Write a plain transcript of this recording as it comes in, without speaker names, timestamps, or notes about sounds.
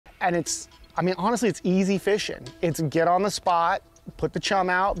And it's, I mean, honestly, it's easy fishing. It's get on the spot, put the chum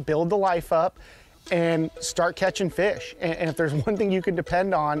out, build the life up, and start catching fish. And if there's one thing you can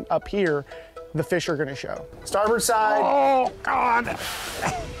depend on up here, the fish are gonna show. Starboard side. Oh, God.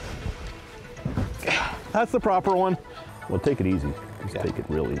 That's the proper one. Well, take it easy. Just take it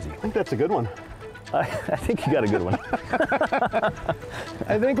real easy. I think that's a good one. I think you got a good one.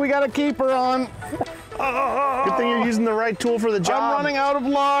 I think we got a keeper on. Good thing you're using the right tool for the job. I'm running out of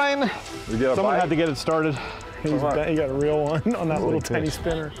line. Someone had to get it started. He got a real one on that little tiny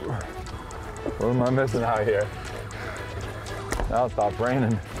spinner. What am I missing out here? Now it stopped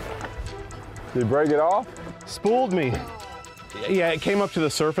raining. Did you break it off? Spooled me. Yeah, it came up to the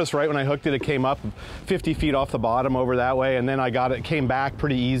surface right when I hooked it. It came up 50 feet off the bottom over that way, and then I got it, came back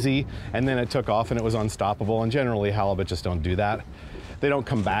pretty easy, and then it took off and it was unstoppable. And generally halibut just don't do that. They don't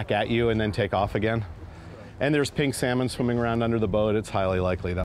come back at you and then take off again. And there's pink salmon swimming around under the boat. It's highly likely that